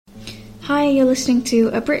Hi, you're listening to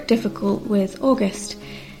A Brit Difficult with August.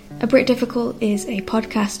 A Brit Difficult is a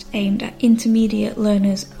podcast aimed at intermediate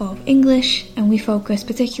learners of English, and we focus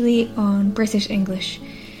particularly on British English.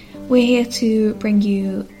 We're here to bring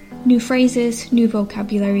you new phrases, new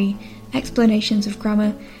vocabulary, explanations of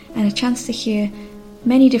grammar, and a chance to hear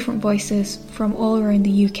many different voices from all around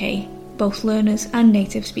the UK, both learners and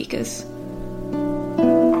native speakers.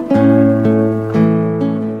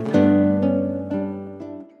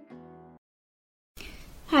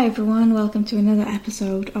 Hi everyone, welcome to another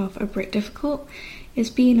episode of A Brit Difficult. It's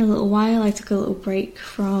been a little while, I took a little break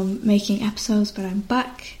from making episodes, but I'm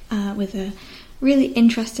back with a really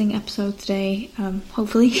interesting episode today,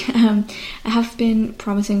 hopefully. I have been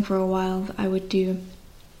promising for a while that I would do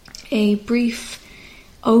a brief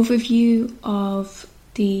overview of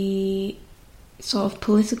the sort of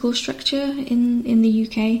political structure in the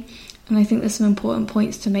UK, and I think there's some important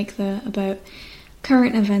points to make there about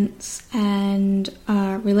current events and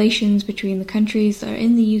relations between the countries that are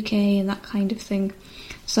in the UK and that kind of thing.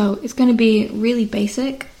 So it's going to be really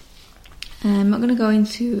basic. I'm not going to go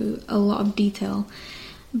into a lot of detail,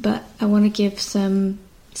 but I want to give some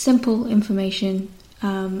simple information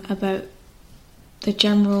about the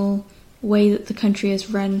general way that the country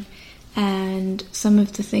is run and some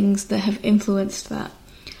of the things that have influenced that.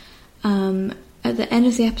 At the end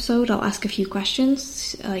of the episode, I'll ask a few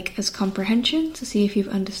questions, like as comprehension, to see if you've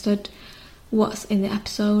understood what's in the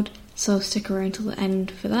episode, so stick around till the end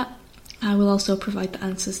for that. I will also provide the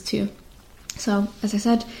answers too. So, as I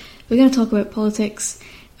said, we're going to talk about politics.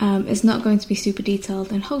 It's not going to be super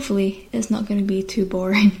detailed, and hopefully it's not going to be too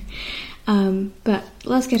boring. But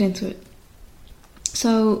let's get into it.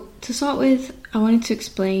 So, to start with, I wanted to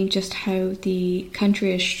explain just how the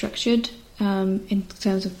country is structured in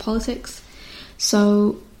terms of politics.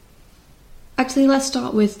 So, actually, let's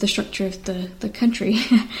start with the structure of the country.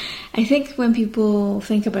 I think when people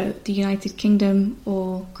think about the United Kingdom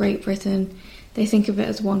or Great Britain, they think of it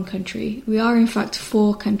as one country. We are, in fact,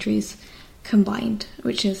 4 countries combined,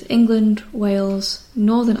 which is England, Wales,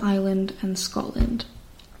 Northern Ireland, and Scotland.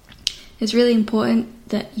 It's really important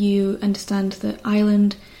that you understand that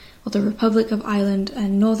Ireland, or the Republic of Ireland,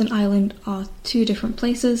 and Northern Ireland are 2 different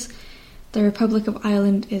places. The Republic of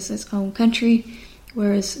Ireland is its own country,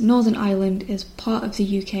 whereas Northern Ireland is part of the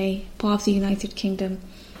UK, part of the United Kingdom,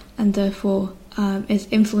 and therefore is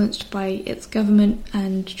influenced by its government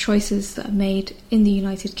and choices that are made in the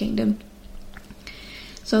United Kingdom.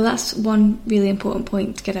 So that's one really important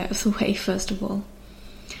point to get out of the way, first of all.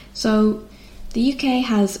 So the UK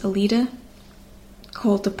has a leader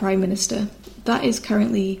called the Prime Minister. That is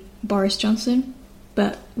currently Boris Johnson,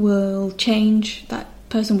 but will change. That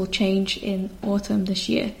person will change in autumn this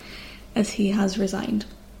year, as he has resigned.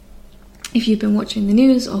 If you've been watching the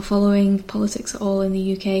news or following politics at all in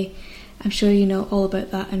the UK, I'm sure you know all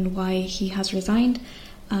about that and why he has resigned,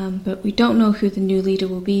 but we don't know who the new leader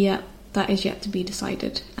will be yet. That is yet to be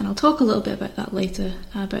decided, and I'll talk a little bit about that later,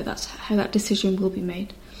 about how that decision will be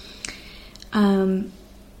made.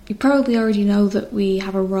 You probably already know that we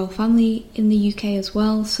have a royal family in the UK as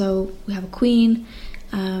well, so we have a queen,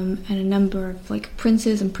 and a number of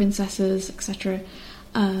princes and princesses, etc.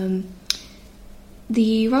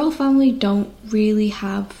 The royal family don't really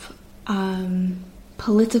have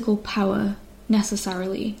political power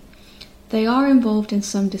necessarily. They are involved in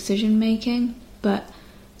some decision making, but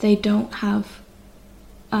they don't have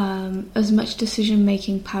as much decision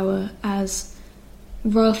making power as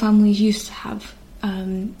royal families used to have.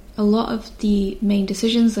 A lot of the main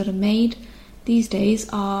decisions that are made these days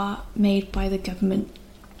are made by the government.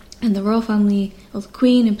 And the royal family, or the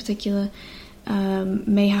Queen in particular,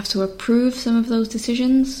 may have to approve some of those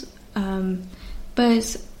decisions, but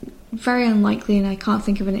it's very unlikely, and I can't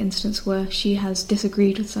think of an instance where she has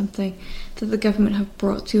disagreed with something that the government have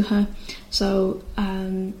brought to her. So,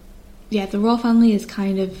 the royal family is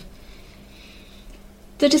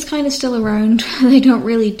they're just kind of still around. They don't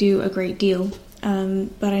really do a great deal,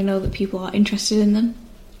 but I know that people are interested in them.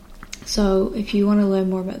 So if you want to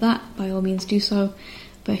learn more about that, by all means do so.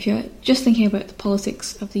 But if you're just thinking about the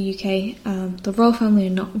politics of the UK, the royal family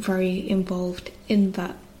are not very involved in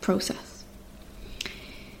that process.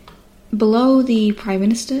 Below the Prime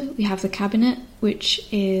Minister, we have the Cabinet, which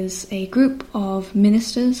is a group of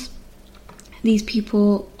ministers. These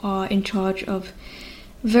people are in charge of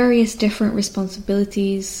various different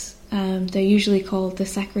responsibilities. They're usually called the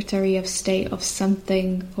Secretary of State of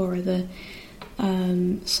something or other.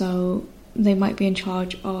 So they might be in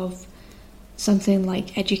charge of something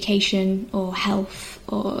like education or health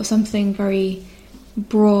or something very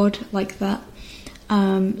broad like that.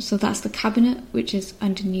 So that's the Cabinet, which is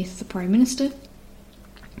underneath the Prime Minister.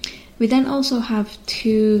 We then also have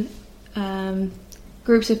two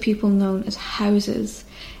groups of people known as houses,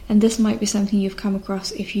 and this might be something you've come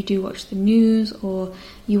across if you do watch the news or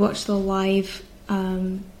you watch the live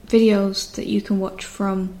videos that you can watch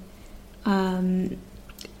from the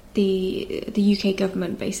UK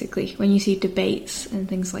government, basically, when you see debates and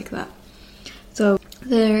things like that. So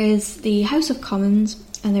there is the House of Commons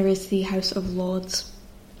and there is the House of Lords.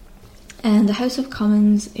 And the House of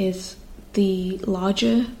Commons is the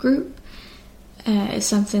larger group. It's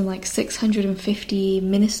something like 650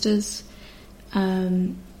 ministers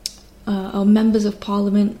or members of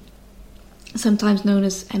Parliament, sometimes known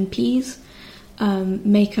as MPs,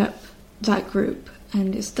 make up that group.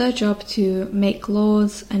 And it's their job to make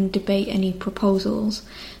laws and debate any proposals.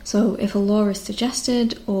 So if a law is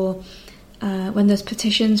suggested, or when there's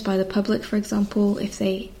petitions by the public, for example, if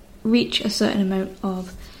they reach a certain amount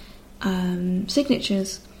of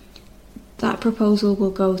signatures, that proposal will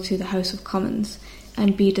go to the House of Commons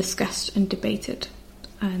and be discussed and debated.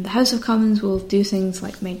 And the House of Commons will do things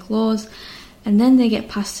like make laws, and then they get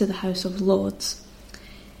passed to the House of Lords.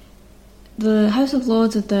 The House of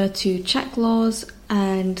Lords are there to check laws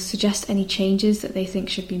and suggest any changes that they think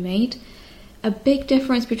should be made. A big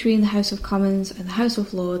difference between the House of Commons and the House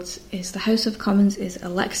of Lords is the House of Commons is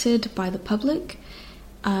elected by the public.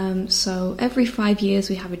 So every 5 years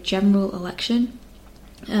we have a general election.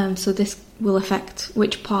 So this will affect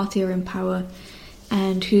which party are in power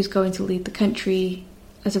and who's going to lead the country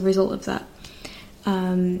as a result of that.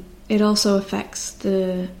 It also affects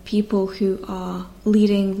the people who are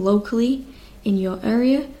leading locally in your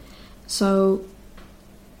area. So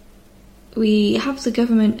we have the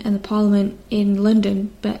government and the parliament in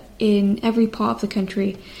London, but in every part of the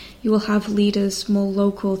country you will have leaders more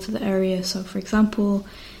local to the area. So for example,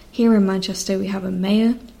 here in Manchester we have a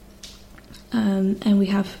mayor, and we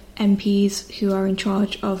have MPs who are in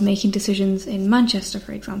charge of making decisions in Manchester,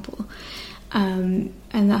 for example. And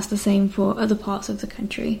that's the same for other parts of the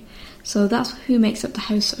country. So that's who makes up the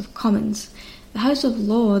House of Commons. The House of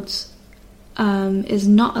Lords is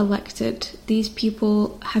not elected. These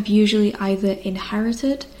people have usually either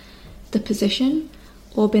inherited the position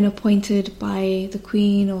or been appointed by the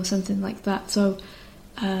Queen or something like that. So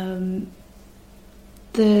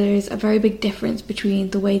there's a very big difference between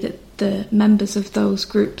the way that the members of those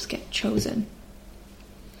groups get chosen.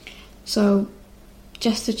 So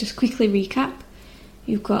just to quickly recap,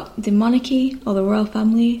 you've got the monarchy or the royal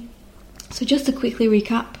family. So just to quickly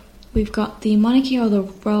recap, we've got the monarchy or the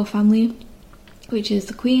royal family, which is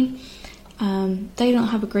the Queen. They don't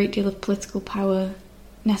have a great deal of political power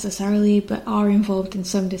necessarily, but are involved in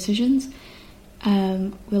some decisions.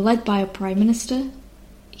 We're led by a Prime Minister.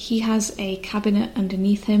 He has a cabinet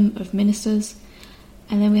underneath him of ministers.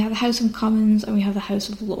 And then we have the House of Commons and we have the House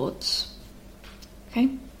of Lords. Okay?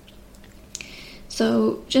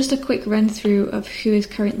 So just a quick run through of who is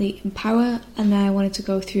currently in power, and then I wanted to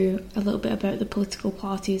go through a little bit about the political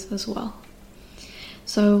parties as well.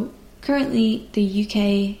 So currently the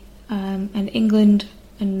UK and England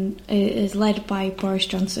is led by Boris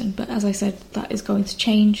Johnson, but as I said, that is going to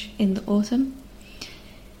change in the autumn.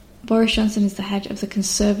 Boris Johnson is the head of the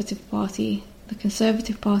Conservative Party. The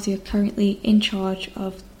Conservative Party are currently in charge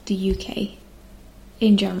of the UK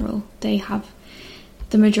in general. They have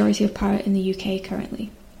the majority of power in the UK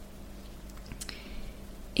currently.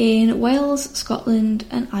 In Wales, Scotland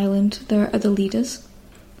and Ireland there are other leaders.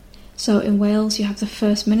 So in Wales you have the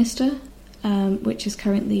First Minister, which is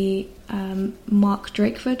currently Mark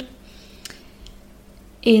Drakeford.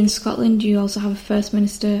 In Scotland you also have a First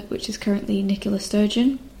Minister, which is currently Nicola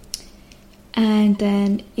Sturgeon. And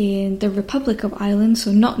then in the Republic of Ireland,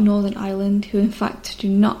 so not Northern Ireland, who in fact do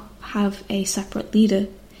not have a separate leader,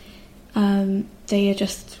 they are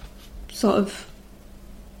just sort of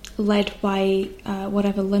led by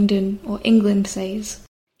whatever London or England says.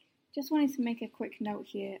 Just wanted to make a quick note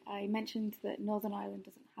here. I mentioned that Northern Ireland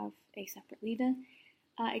doesn't have a separate leader.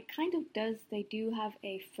 It kind of does. They do have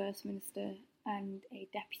a First Minister and a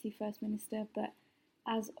Deputy First Minister, but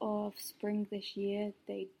as of spring this year,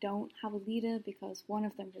 they don't have a leader because one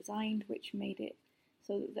of them resigned, which made it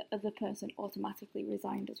so that the other person automatically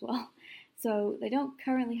resigned as well. So they don't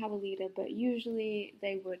currently have a leader, but usually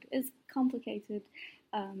they would. It's complicated,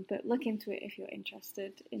 but look into it if you're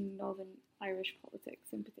interested in Northern Irish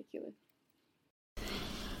politics in particular.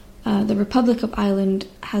 The Republic of Ireland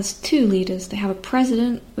has two leaders. They have a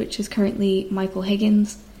president, which is currently Michael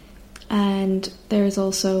Higgins, and there is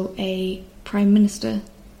also a Prime Minister,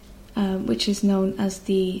 which is known as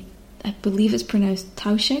I believe it's pronounced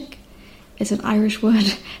Taoiseach. It's an Irish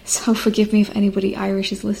word, so forgive me if anybody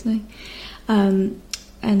Irish is listening.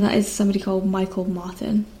 and that is somebody called Michael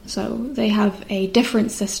Martin. So they have a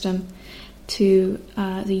different system to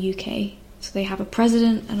the UK. So they have a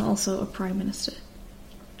president and also a prime minister.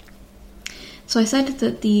 So I said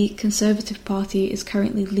that the Conservative Party is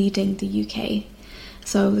currently leading the UK.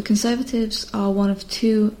 So the Conservatives are one of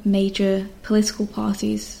two major political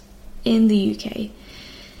parties in the UK.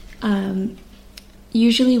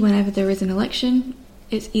 Usually whenever there is an election,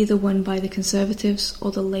 it's either won by the Conservatives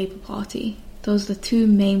or the Labour Party. Those are the two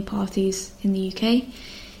main parties in the UK.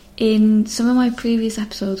 In some of my previous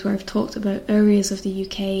episodes where I've talked about areas of the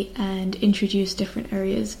UK and introduced different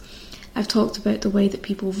areas, I've talked about the way that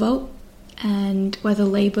people vote and whether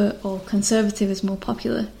Labour or Conservative is more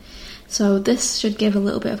popular. So this should give a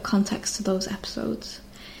little bit of context to those episodes.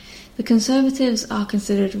 The Conservatives are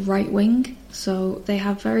considered right-wing, so they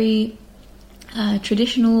have very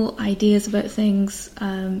traditional ideas about things.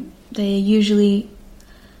 They're usually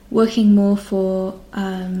working more for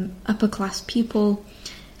upper-class people,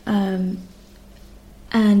 and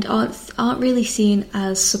aren't really seen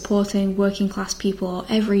as supporting working-class people or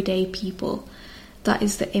everyday people. That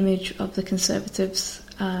is the image of the Conservatives,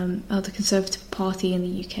 or the Conservative Party in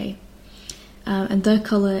the UK. And their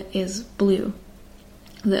colour is blue.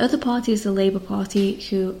 The other party is the Labour Party,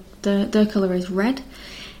 who their colour is red,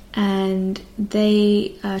 and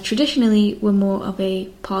they traditionally were more of a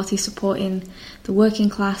party supporting the working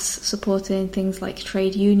class, supporting things like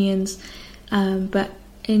trade unions, but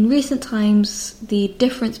in recent times the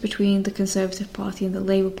difference between the Conservative Party and the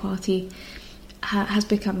Labour Party has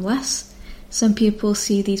become less. Some people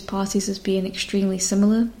see these parties as being extremely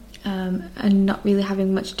similar, and not really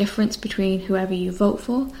having much difference between whoever you vote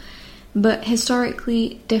for. But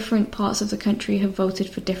historically, different parts of the country have voted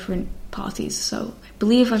for different parties. So I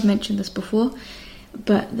believe I've mentioned this before,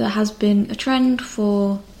 but there has been a trend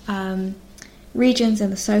for regions in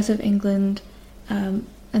the south of England,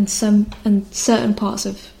 and certain parts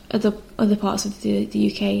of other parts of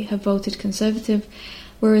the UK have voted Conservative,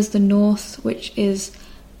 whereas the north, which is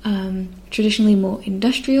traditionally more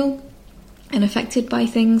industrial and affected by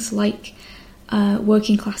things like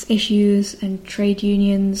working class issues and trade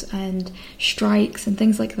unions and strikes and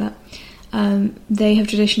things like that, they have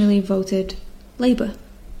traditionally voted Labour.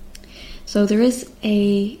 So there is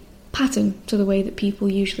a pattern to the way that people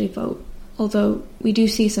usually vote, although we do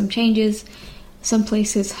see some changes. Some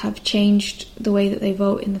places have changed the way that they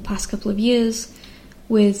vote in the past couple of years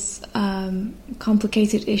with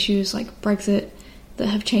complicated issues like Brexit that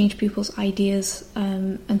have changed people's ideas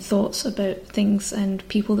and thoughts about things and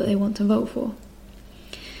people that they want to vote for.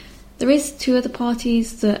 There is two other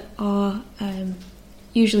parties that are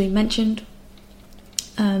usually mentioned,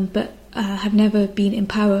 but have never been in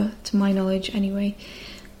power, to my knowledge anyway.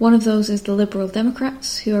 One of those is the Liberal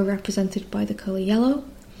Democrats, who are represented by the colour yellow.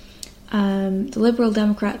 The Liberal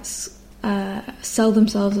Democrats sell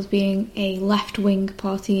themselves as being a left-wing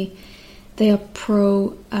party. They are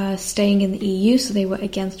pro staying in the EU, so they were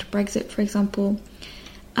against Brexit, for example.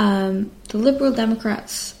 The Liberal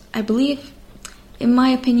Democrats, I believe, in my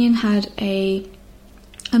opinion, had a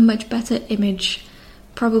much better image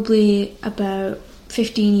probably about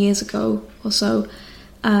 15 years ago or so.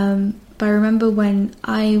 But I remember when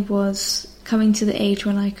I was coming to the age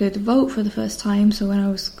when I could vote for the first time, so when I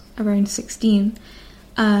was around 16,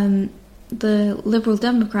 the Liberal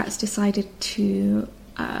Democrats decided to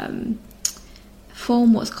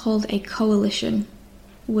form what's called a coalition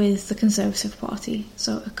with the Conservative Party.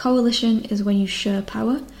 So a coalition is when you share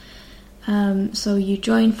power. So you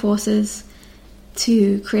join forces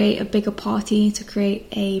to create a bigger party, to create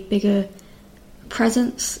a bigger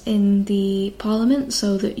presence in the parliament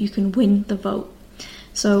so that you can win the vote.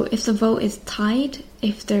 So if the vote is tied,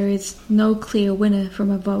 if there is no clear winner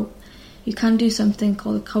from a vote, you can do something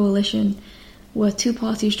called a coalition where two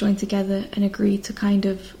parties join together and agree to kind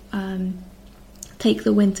of take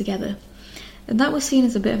the win together. And that was seen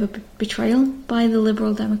as a bit of a betrayal by the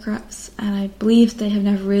Liberal Democrats, and I believe they have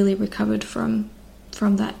never really recovered from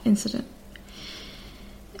that incident.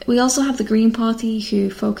 We also have the Green Party, who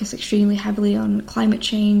focus extremely heavily on climate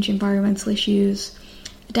change, environmental issues,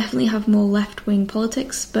 definitely have more left-wing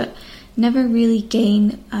politics, but never really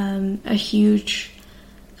gain a huge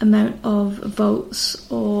amount of votes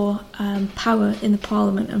or power in the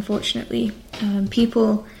parliament, unfortunately.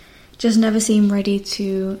 People just never seem ready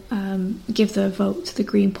to give their vote to the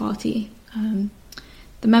Green Party.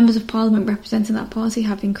 The members of Parliament representing that party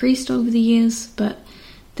have increased over the years, but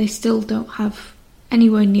they still don't have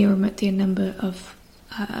anywhere near the number of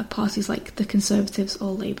parties like the Conservatives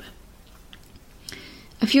or Labour.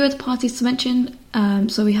 A few other parties to mention.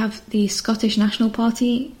 So we have the Scottish National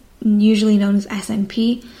Party, usually known as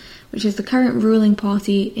SNP, which is the current ruling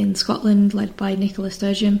party in Scotland, led by Nicola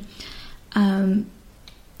Sturgeon.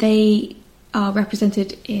 They are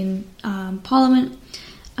represented in Parliament,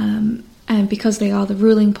 and because they are the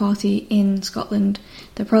ruling party in Scotland,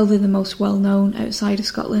 they're probably the most well-known outside of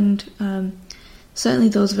Scotland. Certainly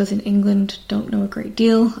those of us in England don't know a great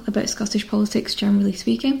deal about Scottish politics, generally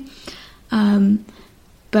speaking.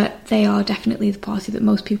 But they are definitely the party that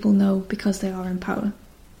most people know because they are in power.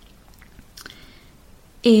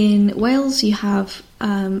 In Wales, you have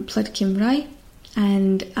Plaid Cymru,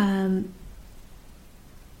 and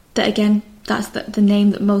that's the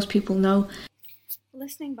name that most people know.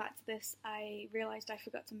 Listening back to this, I realised I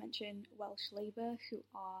forgot to mention Welsh Labour, who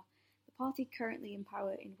are the party currently in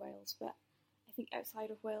power in Wales, but I think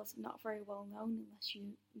outside of Wales, not very well known unless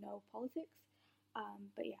you know politics.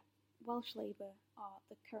 But yeah, Welsh Labour are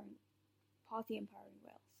the current party in power in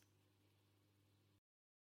Wales.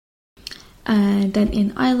 And then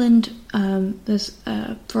in Ireland, there's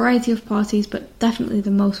a variety of parties, but definitely the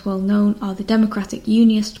most well known are the Democratic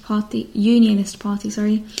Unionist Party,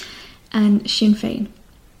 and Sinn Féin.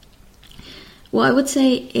 What I would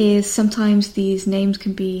say is sometimes these names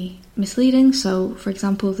can be misleading. So, for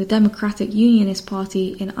example, the Democratic Unionist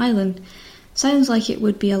Party in Ireland sounds like it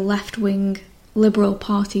would be a left-wing liberal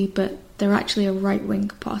party, but they're actually a right-wing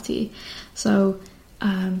party. So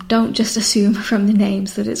don't just assume from the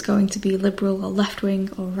names that it's going to be liberal or left-wing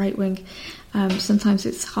or right-wing. Sometimes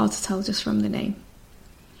it's hard to tell just from the name.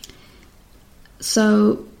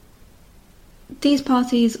 So these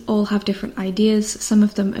parties all have different ideas. Some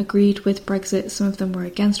of them agreed with Brexit, some of them were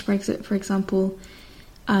against Brexit, for example.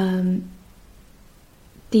 One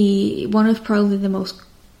of probably the most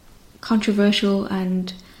controversial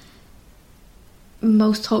and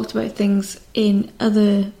most talked about things in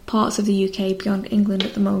other parts of the UK beyond England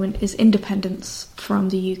at the moment is independence from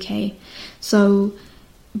the UK. So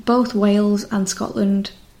both Wales and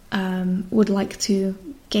Scotland would like to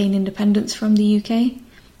gain independence from the UK,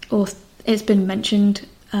 or it's been mentioned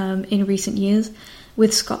in recent years,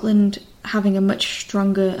 with Scotland having a much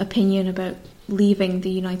stronger opinion about leaving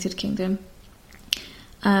the United Kingdom.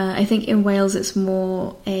 I think in Wales it's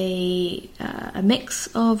more a mix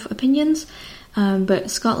of opinions,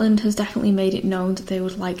 but Scotland has definitely made it known that they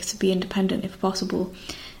would like to be independent if possible.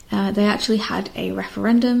 They actually had a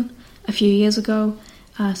referendum a few years ago.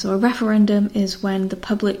 So a referendum is when the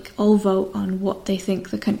public all vote on what they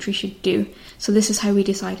think the country should do. So this is how we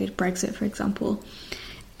decided Brexit, for example.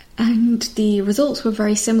 And the results were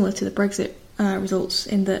very similar to the Brexit results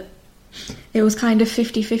in that it was kind of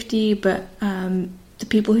 50-50, but the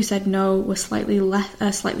people who said no were slightly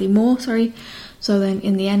more. So then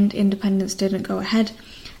in the end, independence didn't go ahead.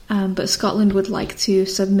 But Scotland would like to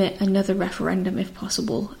submit another referendum if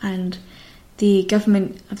possible, and the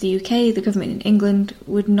government of the UK, the government in England,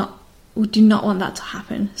 would do not want that to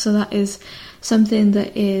happen. So that is something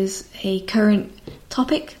that is a current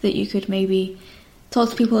topic that you could maybe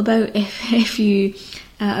talk to people about if you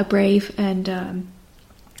are brave and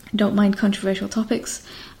don't mind controversial topics.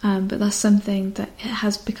 But that's something that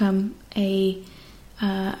has become a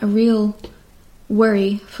real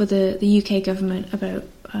worry for the UK government about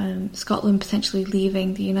Scotland potentially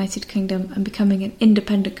leaving the United Kingdom and becoming an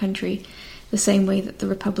independent country, the same way that the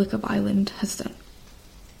Republic of Ireland has done.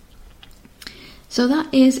 So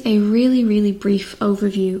that is a really, really brief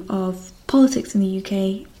overview of politics in the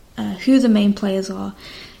UK, who the main players are,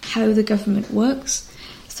 how the government works.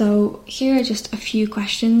 So here are just a few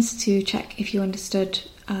questions to check if you understood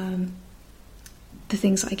the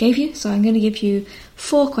things that I gave you. So I'm going to give you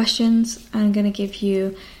 4 questions. I'm going to give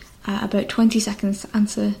you about 20 seconds to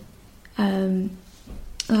answer.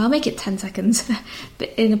 I'll make it 10 seconds, but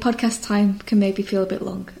in a podcast time can maybe feel a bit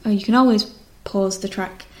long. You can always pause the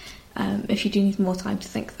track if you do need more time to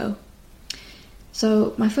think though.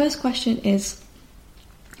 So my first question is,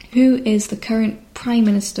 who is the current Prime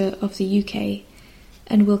Minister of the UK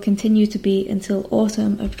and will continue to be until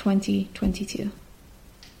autumn of 2022?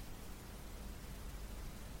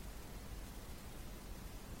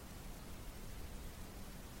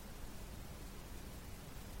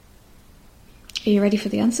 Are you ready for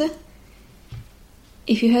the answer?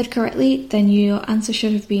 If you heard correctly, then your answer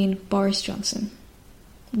should have been Boris Johnson.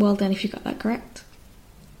 Well done if you got that correct.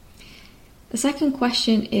 The second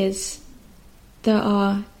question is, there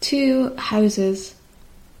are 2 houses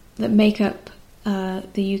that make up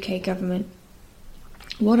the UK government.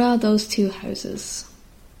 What are those 2 houses?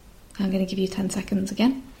 I'm going to give you 10 seconds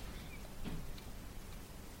again.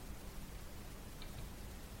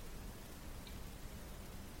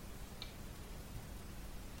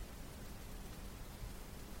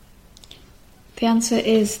 The answer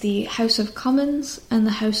is the House of Commons and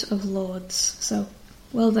the House of Lords. So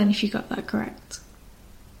well done if you got that correct.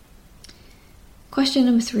 Question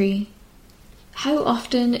number 3. How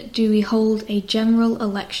often do we hold a general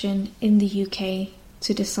election in the UK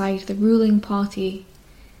to decide the ruling party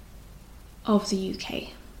of the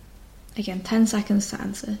UK? Again, 10 seconds to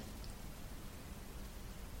answer.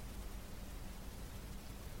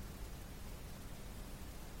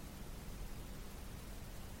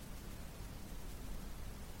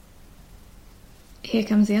 Here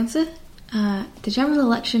comes the answer. The general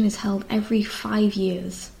election is held every 5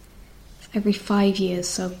 years. Every 5 years,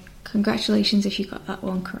 so congratulations if you got that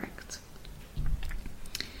one correct.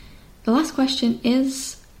 The last question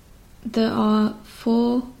is, there are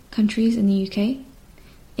 4 countries in the UK: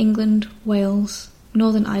 England, Wales,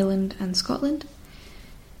 Northern Ireland and Scotland.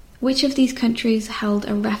 Which of these countries held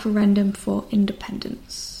a referendum for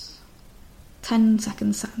independence? 10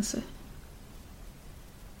 seconds to answer.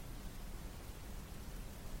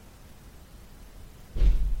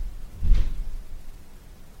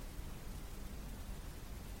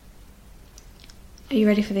 Are you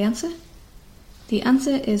ready for the answer? The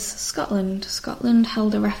answer is Scotland. Scotland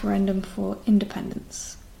held a referendum for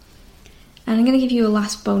independence. And I'm going to give you a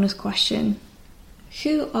last bonus question.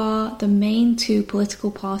 Who are the main 2 political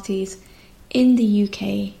parties in the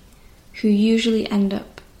UK who usually end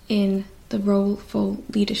up in the role for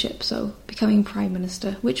leadership, so becoming Prime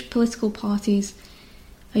Minister? Which political parties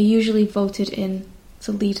are usually voted in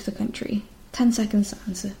to lead the country? 10 seconds to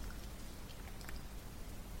answer.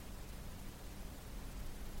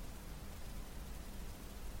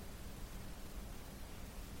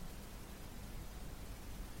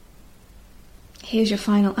 Here's your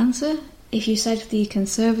final answer. If you said the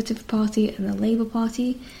Conservative Party and the Labour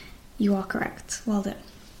Party, you are correct. Well done.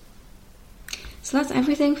 So that's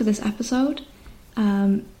everything for this episode.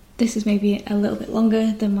 This is maybe a little bit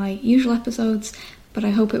longer than my usual episodes, but I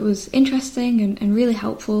hope it was interesting and really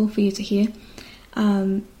helpful for you to hear.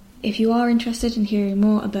 If you are interested in hearing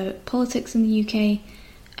more about politics in the UK,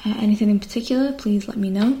 anything in particular, please let me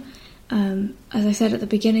know. As I said at the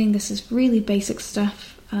beginning, this is really basic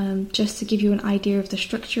stuff. Just to give you an idea of the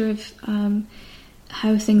structure of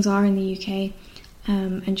how things are in the UK,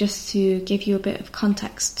 and just to give you a bit of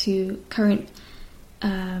context to current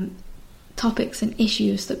topics and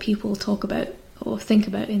issues that people talk about or think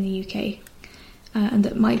about in the UK, and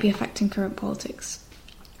that might be affecting current politics.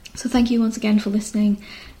 So thank you once again for listening.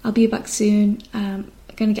 I'll be back soon. I'm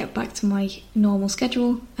going to get back to my normal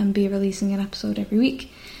schedule and be releasing an episode every week.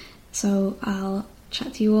 So I'll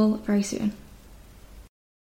chat to you all very soon.